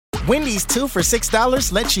Wendy's 2 for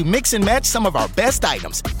 $6 lets you mix and match some of our best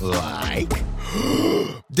items, like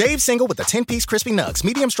Dave Single with a 10-piece crispy nugs,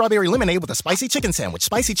 medium strawberry lemonade with a spicy chicken sandwich,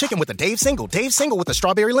 spicy chicken with a Dave Single with a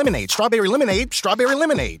strawberry lemonade,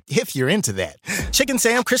 if you're into that. Chicken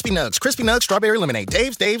Sam, crispy nugs, strawberry lemonade,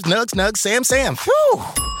 Dave's, nugs, Sam. Whew.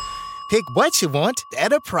 Pick what you want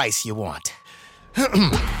at a price you want.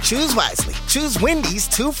 Choose wisely. Choose Wendy's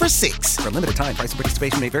 2 for $6. For a limited time, price and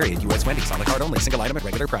participation may vary at U.S. Wendy's. On the card only. Single item at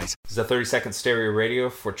regular price. This is a 30-second stereo radio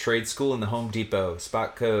for Trade School in the Home Depot.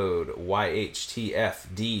 Spot code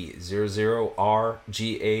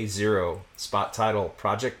YHTFD00RGA0. Spot title,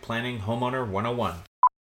 Project Planning Homeowner 101.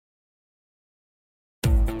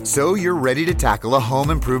 So you're ready to tackle a home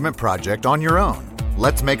improvement project on your own.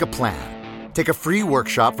 Let's make a plan. Take a free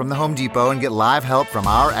workshop from the Home Depot and get live help from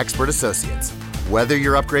our expert associates. Whether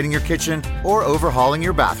you're upgrading your kitchen or overhauling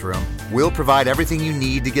your bathroom, we'll provide everything you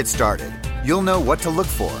need to get started. You'll know what to look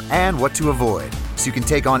for and what to avoid, so you can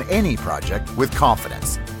take on any project with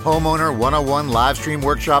confidence. Homeowner 101 live stream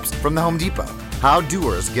workshops from the Home Depot. How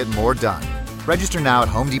doers get more done. Register now at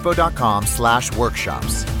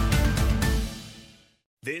homedepot.com/workshops.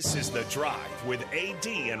 This is The Drive with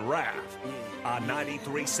AD and Rav on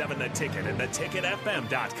 93.7 The Ticket and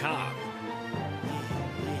theticketfm.com.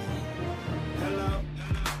 Hello.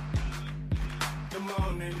 Good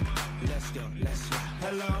morning. Let's go.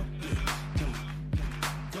 Hello.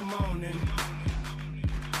 Good morning.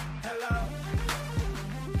 Hello.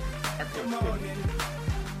 Good morning.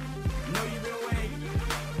 Know you've been waiting.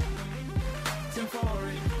 Tim for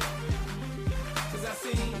it. 'Cause I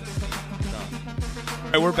see.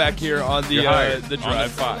 All right, we're back here on the drive.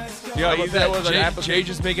 Yeah, look at that. Jay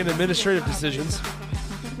just making administrative decisions.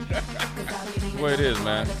 The way it is,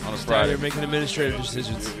 man. On a Friday, you're making administrative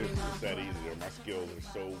decisions. It's that easy. My skills are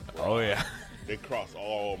so broad. Oh yeah, they cross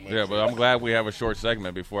all. Yeah, but I'm glad we have a short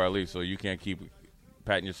segment before I leave, so you can't keep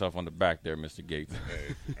patting yourself on the back there, Mr. Gates.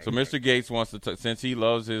 So Mr. Gates wants to, since he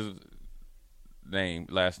loves his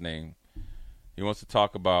last name, he wants to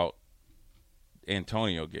talk about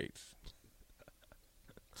Antonio Gates.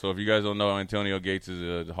 So if you guys don't know, Antonio Gates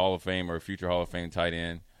is a Hall of Fame or a future Hall of Fame tight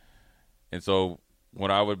end, and so when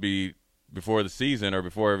I would be before the season or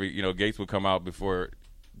before every, Gates would come out before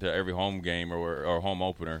every home game or home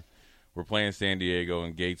opener. We're playing San Diego,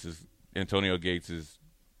 and Antonio Gates is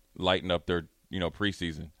lighting up their,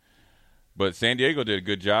 preseason. But San Diego did a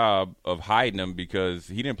good job of hiding him because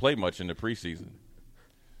he didn't play much in the preseason.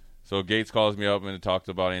 So Gates calls me up and talks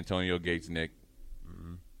about Antonio Gates, Nick.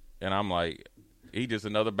 Mm-hmm. And I'm like, he's just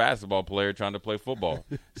another basketball player trying to play football.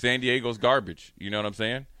 San Diego's garbage. You know what I'm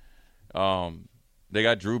saying? They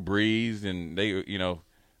got Drew Brees, and they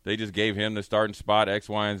just gave him the starting spot, X,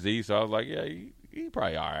 Y, and Z. So I was like, yeah, he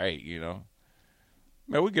probably all right,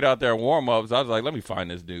 Man, we get out there and warm ups. I was like, let me find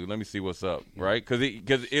this dude. Let me see what's up, right? Because it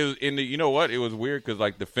was in the, it was weird because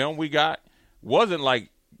like the film we got wasn't like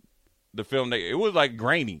the film it was like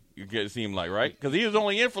grainy. It seemed like, right? Because he was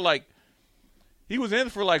only in for like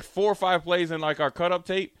 4 or 5 plays in like our cut up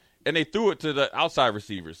tape. And they threw it to the outside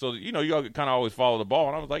receivers. So, you kind of always follow the ball.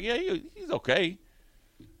 And I was like, yeah, he's okay.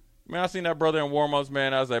 Man, I seen that brother in warm-ups,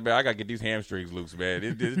 man. I was like, man, I got to get these hamstrings loose,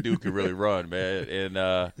 man. This dude can really run, man.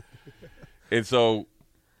 And so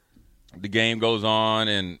the game goes on.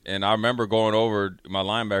 And I remember going over, my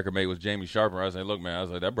linebacker mate was Jamie Sharper. I was like, look,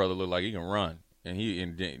 man, that brother looked like he can run. And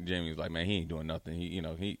Jamie was like, man, he ain't doing nothing. He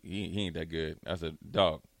ain't that good. I said,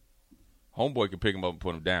 dog, homeboy can pick him up and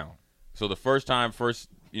put him down. So the first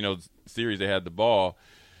series they had the ball,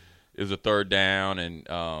 it was a third down, and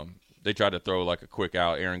they tried to throw like a quick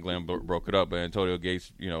out. Aaron Glenn broke it up, but Antonio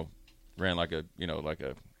Gates, ran like a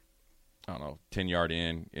 10-yard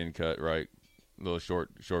in cut, right, a little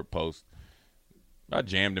short post. I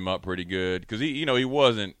jammed him up pretty good because he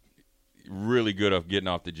wasn't really good at getting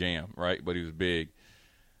off the jam, right, but he was big.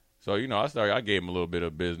 So I gave him a little bit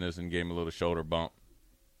of business and gave him a little shoulder bump,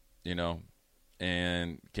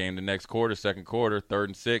 And came the next quarter, second quarter, 3rd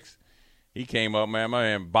and 6. He came up, man. My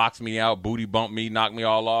man boxed me out, booty bumped me, knocked me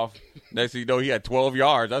all off. Next thing you know, he had 12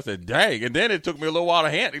 yards. I said, dang. And then it took me a little while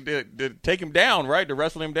to take him down, right, to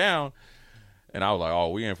wrestle him down. And I was like, oh,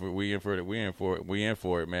 we in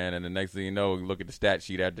for it, man. And the next thing you know, look at the stat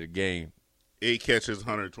sheet after the game. 8 catches,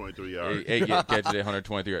 123 yards. 8 catches,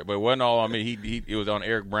 123 yards. But it wasn't all on me. It was on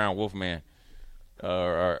Eric Brown, Wolfman.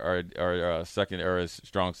 Our second or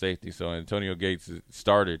strong safety. So Antonio Gates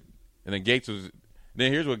started, and then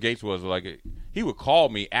here's what Gates was like. He would call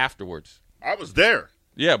me afterwards. I was there.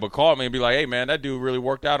 Yeah, but call me and be like, "Hey, man, that dude really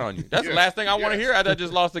worked out on you." That's the last thing I want to hear after I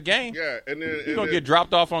just lost the game. Yeah, and then you're gonna get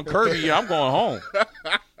dropped off on Kirby. I'm going home.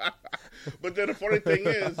 But then the funny thing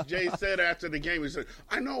is, Jay said after the game, he said,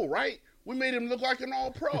 "I know, right? We made him look like an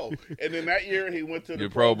All-Pro." And then that year, he went to the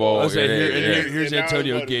Pro Bowl. Here's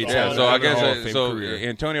Antonio Gates. Yeah, so I guess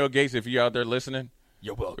Antonio Gates, if you're out there listening,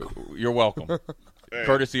 you're welcome. You're welcome. Hey,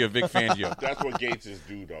 courtesy of Vic Fangio. That's what Gates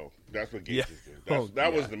do, though. That's what Gates do.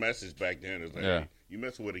 That was the message back then. Is like, hey, you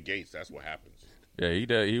mess with a Gates, that's what happens.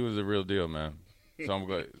 Yeah, he was a real deal, man. So I'm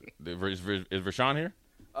glad. Is Rashawn here?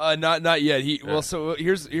 Not yet. Well, so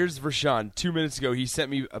here's Rashawn. 2 minutes ago, he sent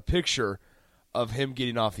me a picture of him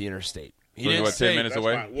getting off the interstate. He didn't say 10 minutes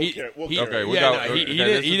away. We'll okay, we got.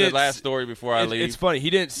 This is the last story before I leave. It's funny. He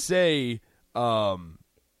didn't say. All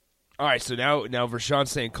right, so now Rashawn's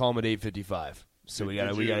saying call him at 8:55. So we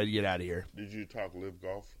gotta get out of here. Did you talk live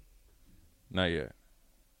golf? Not yet.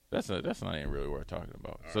 That's not even really worth talking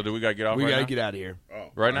about. So do we gotta get off? We gotta get out of here.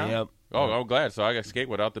 Oh. Right now? Yep. Oh, I'm glad. So I got skate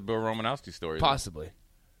without the Bill Romanowski story. Possibly.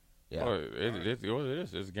 Yeah. Oh, it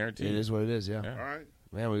is. It's guaranteed. It is what it is. Yeah. All right.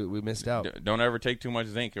 Man, we missed out. Don't ever take too much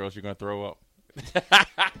zinc, or else you're gonna throw up.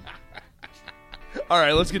 All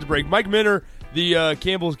right, let's get to break. Mike Minner, the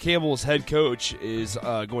Campbell's head coach, is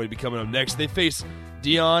going to be coming up next. They face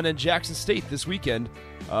Dion and Jackson State this weekend.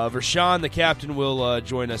 Rashawn, the captain, will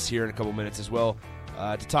join us here in a couple minutes as well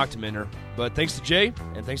to talk to Minner. But thanks to Jay,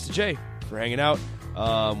 and thanks to Jay for hanging out.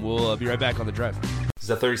 We'll be right back on the drive. This is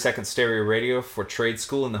a 30-second stereo radio for Trade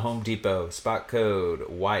School in the Home Depot. Spot code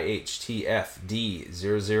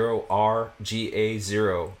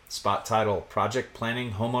YHTFD00RGA0. Spot title, Project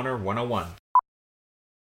Planning Homeowner 101.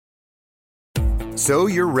 So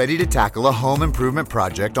you're ready to tackle a home improvement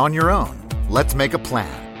project on your own. Let's make a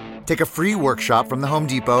plan. Take a free workshop from the Home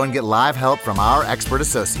Depot and get live help from our expert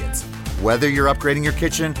associates. Whether you're upgrading your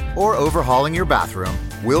kitchen or overhauling your bathroom,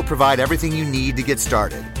 we'll provide everything you need to get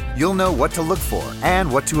started. You'll know what to look for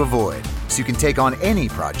and what to avoid, so you can take on any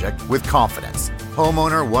project with confidence.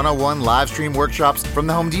 Homeowner 101 live stream workshops from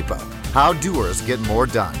the Home Depot. How doers get more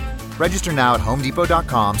done. Register now at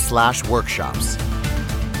homedepot.com/workshops.